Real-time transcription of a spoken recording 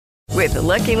With the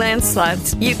Lucky Land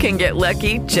Slots, you can get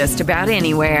lucky just about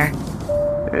anywhere.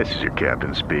 This is your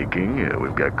captain speaking.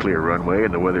 We've got clear runway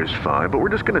and the weather's fine, but we're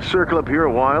just going to circle up here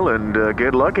a while and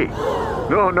get lucky.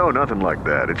 No, nothing like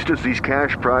that. It's just these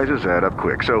cash prizes add up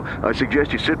quick. So I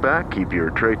suggest you sit back, keep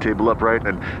your tray table upright,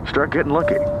 and start getting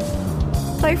lucky.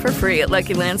 Play for free at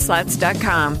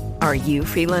LuckyLandSlots.com. Are you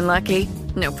feeling lucky?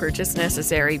 No purchase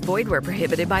necessary. Void where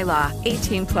prohibited by law.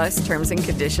 18+ terms and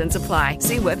conditions apply.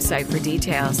 See website for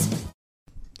details.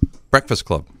 Breakfast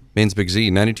Club. Maine's Big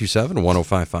Z, 92.7,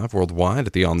 105.5 worldwide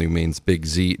at the all-new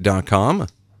mainsbigz.com.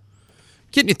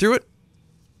 Getting you through it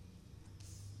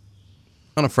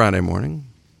on a Friday morning.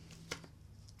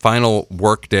 Final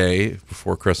work day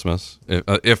before Christmas.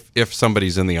 If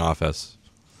somebody's in the office,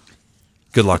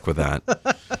 good luck with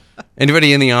that.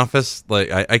 Anybody in the office?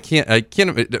 Like I can't.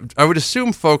 I would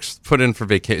assume folks put in for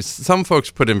vacation. Some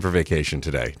folks put in for vacation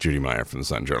today. Judy Meyer from the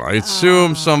Sun Journal. I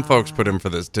assume some folks put in for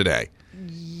this today.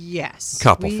 Yes. A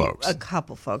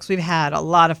couple folks. We've had a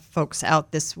lot of folks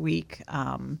out this week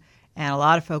and a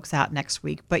lot of folks out next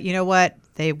week. But you know what?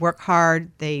 They work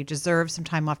hard. They deserve some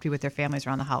time off to be with their families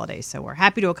around the holidays. So we're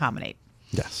happy to accommodate.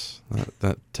 Yes,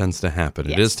 that tends to happen.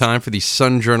 Yes. It is time for the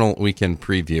Sun Journal Weekend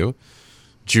Preview.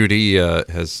 Judy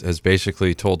has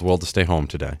basically told Will to stay home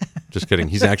today. Just kidding.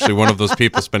 He's actually one of those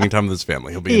people spending time with his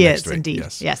family. He'll be in next week. Indeed.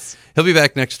 Yes. He'll be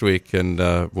back next week, and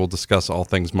we'll discuss all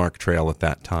things Mark Trail at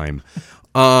that time.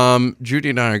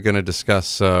 Judy and I are going to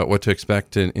discuss what to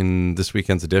expect in this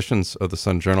weekend's editions of the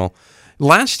Sun Journal.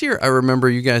 Last year, I remember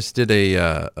you guys did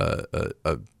a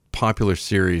popular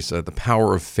series, The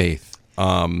Power of Faith,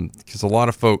 because a lot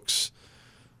of folks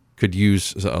could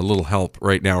use a little help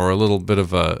right now, or a little bit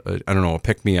of a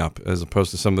pick-me-up, as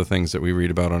opposed to some of the things that we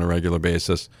read about on a regular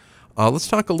basis. Let's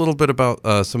talk a little bit about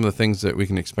some of the things that we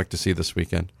can expect to see this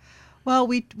weekend. Well,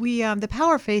 we The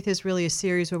Power of Faith is really a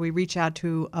series where we reach out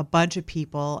to a bunch of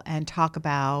people and talk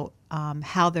about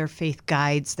how their faith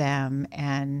guides them,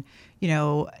 and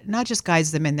not just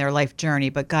guides them in their life journey,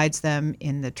 but guides them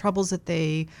in the troubles that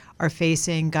they are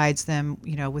facing, guides them,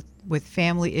 with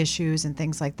family issues and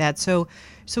things like that. So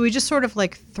we just sort of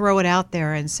like throw it out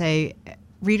there and say,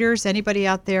 readers, anybody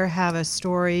out there have a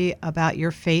story about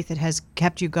your faith that has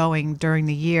kept you going during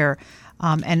the year?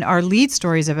 And our lead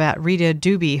story is about Rita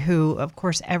Doobie, who, of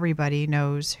course, everybody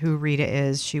knows who Rita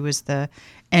is. She was the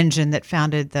engine that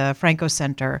founded the Franco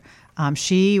Center.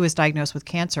 She was diagnosed with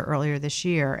cancer earlier this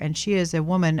year, and she is a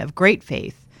woman of great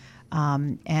faith.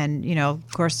 And,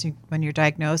 of course, when you're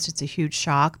diagnosed, it's a huge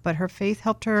shock, but her faith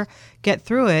helped her get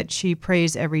through it. She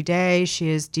prays every day. She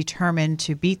is determined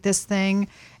to beat this thing.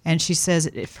 And she says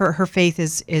her faith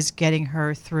is getting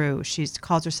her through. She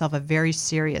calls herself a very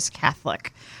serious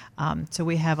Catholic. So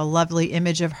we have a lovely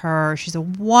image of her. She's a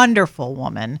wonderful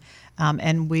woman,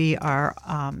 and we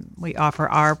offer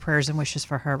our prayers and wishes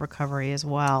for her recovery as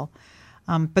well.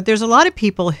 But there's a lot of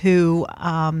people who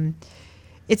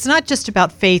it's not just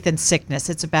about faith and sickness.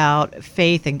 It's about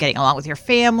faith and getting along with your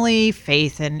family,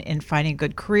 faith in finding a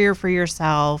good career for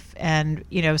yourself, and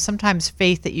sometimes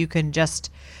faith that you can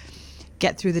just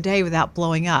get through the day without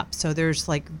blowing up. So there's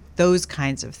like those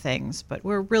kinds of things, but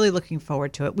we're really looking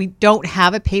forward to it. We don't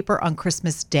have a paper on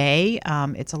Christmas Day.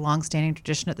 It's a longstanding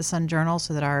tradition at the Sun Journal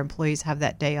so that our employees have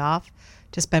that day off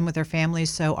to spend with their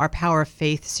families. So our Power of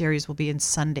Faith series will be in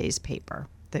Sunday's paper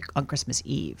on Christmas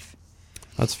Eve.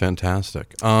 That's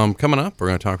fantastic. Coming up, we're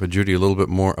going to talk with Judy a little bit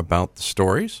more about the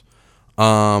stories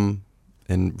and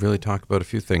really talk about a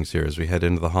few things here as we head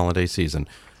into the holiday season.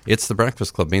 It's the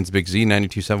Breakfast Club, Maine's Big Z,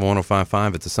 92.7,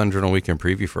 105.5. It's a Sun Journal Weekend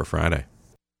Preview for a Friday.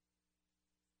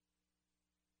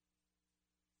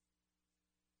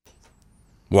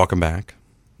 Welcome back.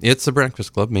 It's the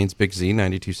Breakfast Club, Maine's Big Z,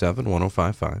 92.7,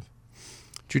 105.5.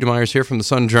 Judy Meyer's here from the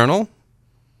Sun Journal.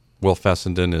 Will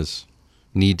Fessenden is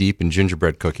knee-deep in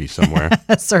gingerbread cookies somewhere.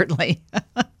 Certainly.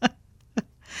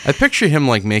 I picture him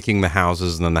like making the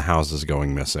houses and then the houses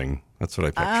going missing. That's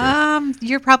what I picture.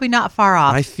 You're probably not far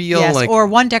off. I feel like, or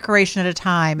one decoration at a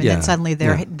time, and then suddenly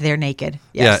they're naked.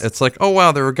 Yes. Yeah, it's like, oh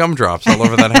wow, there were gumdrops all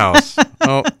over that house.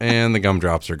 Oh, and the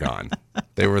gumdrops are gone.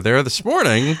 They were there this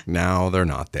morning. Now they're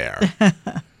not there.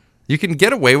 You can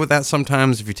get away with that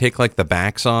sometimes if you take like the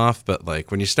backs off, but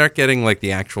like when you start getting like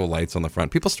the actual lights on the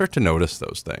front, people start to notice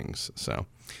those things. So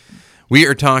we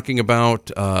are talking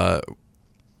about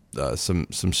some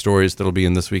stories that'll be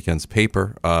in this weekend's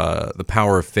paper. The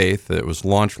Power of Faith. It was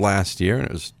launched last year, and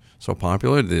it was so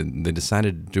popular they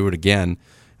decided to do it again.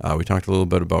 We talked a little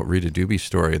bit about Rita Doobie's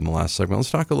story in the last segment.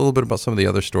 Let's talk a little bit about some of the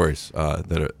other stories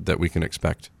that we can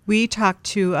expect. We talked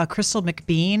to Crystal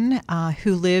McBean,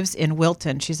 who lives in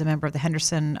Wilton. She's a member of the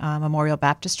Henderson Memorial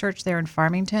Baptist Church there in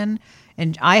Farmington.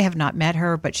 And I have not met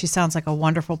her, but she sounds like a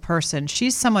wonderful person.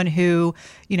 She's someone who,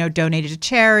 donated to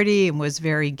charity and was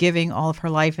very giving all of her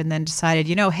life, and then decided,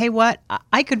 hey, what?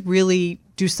 I could really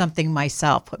do something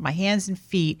myself, put my hands and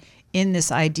feet in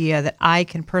this idea that I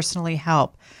can personally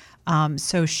help.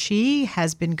 So she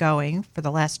has been going for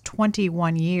the last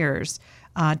 21 years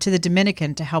to the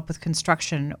Dominican to help with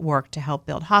construction work, to help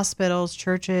build hospitals,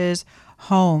 churches,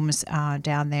 homes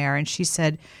down there. And she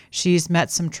said she's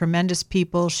met some tremendous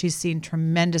people. She's seen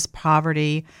tremendous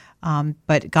poverty,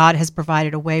 but God has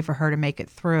provided a way for her to make it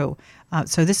through.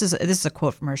 So this is a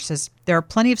quote from her. She says, "There are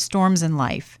plenty of storms in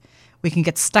life. We can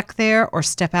get stuck there or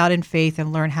step out in faith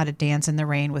and learn how to dance in the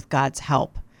rain with God's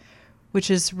help," which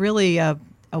is really a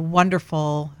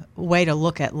wonderful way to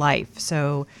look at life.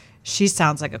 So she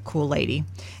sounds like a cool lady.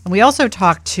 And we also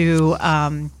talked to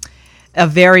a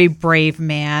very brave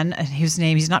man whose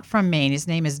name, he's not from Maine. His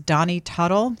name is Donnie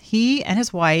Tuttle. He and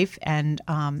his wife, and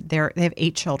they have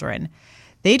 8 children.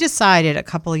 They decided a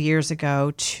couple of years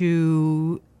ago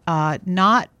to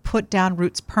not put down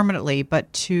roots permanently,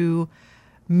 but to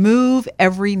move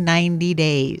every 90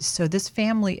 days. So this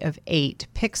family of 8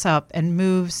 picks up and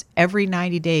moves every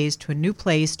 90 days to a new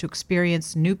place to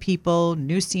experience new people,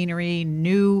 new scenery,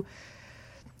 new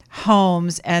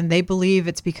homes. And they believe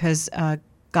it's because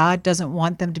God doesn't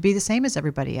want them to be the same as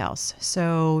everybody else.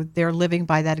 So they're living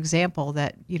by that example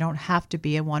that you don't have to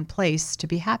be in one place to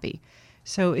be happy.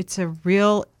 So it's a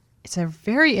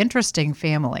very interesting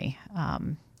family.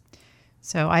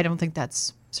 So I don't think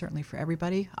that's certainly for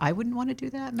everybody. I wouldn't want to do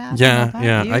that, Matt.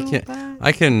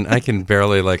 I can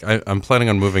barely I'm planning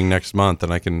on moving next month,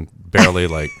 and I can barely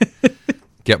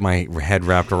get my head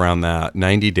wrapped around that.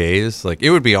 90 days,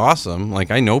 it would be awesome.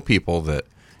 I know people that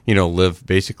live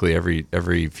basically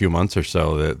every few months or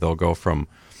so, that they'll go from,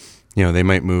 they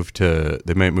might move to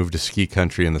ski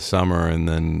country in the summer and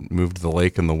then move to the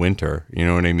lake in the winter. You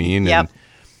know what I mean? Yep. And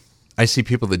I see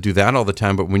people that do that all the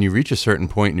time, but when you reach a certain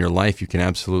point in your life, you can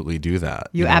absolutely do that.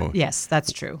 Yes,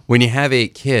 that's true. When you have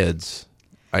 8 kids,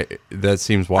 that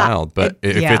seems wild, but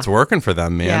if it's working for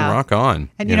them, man, rock on.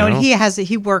 And and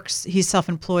he's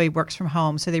self-employed, works from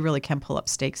home, so they really can pull up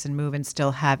stakes and move and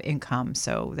still have income.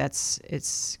 So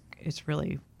it's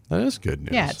really, that is good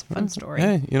news. Yeah, it's a fun story.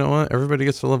 Hey, you know what? Everybody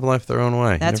gets to live life their own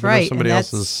way. That's right. Somebody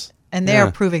else's. And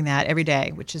they're proving that every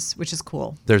day, which is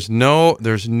cool. There's no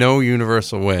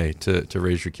universal way to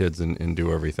raise your kids and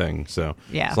do everything. So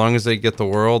as long as they get the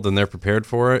world and they're prepared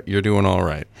for it, you're doing all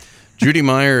right. Judy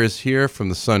Meyer is here from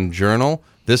the Sun Journal.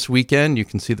 This weekend, you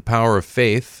can see The Power of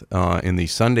Faith in the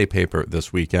Sunday paper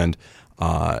this weekend.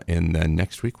 And then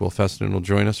next week, Will Fessenden will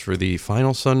join us for the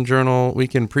final Sun Journal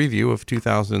weekend preview of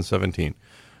 2017.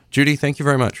 Judy, thank you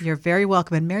very much. You're very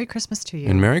welcome, and Merry Christmas to you.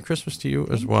 And Merry Christmas to you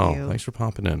as well. Thanks for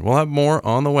popping in. We'll have more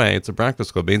on the way. It's a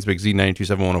Breakfast Club. Baines Big Z,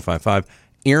 92.7 1055.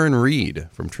 Aaron Reed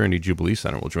from Trinity Jubilee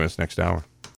Center will join us next hour.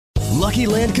 Lucky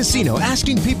Land Casino,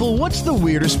 asking people, what's the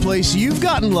weirdest place you've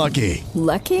gotten lucky?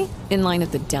 Lucky? In line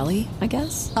at the deli, I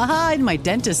guess? Aha, in my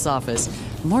dentist's office.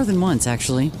 More than once,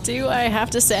 actually. Do I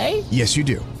have to say? Yes, you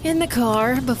do. In the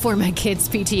car before my kids'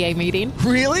 PTA meeting.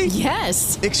 Really?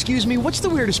 Yes. Excuse me, what's the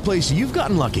weirdest place you've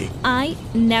gotten lucky? I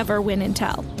never win and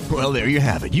tell. Well, there you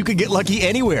have it. You can get lucky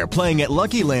anywhere, playing at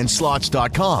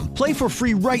LuckyLandSlots.com. Play for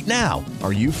free right now.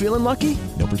 Are you feeling lucky?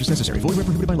 No purchase necessary. Void where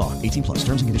prohibited by law. 18+.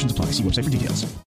 Terms and conditions apply. See website for details.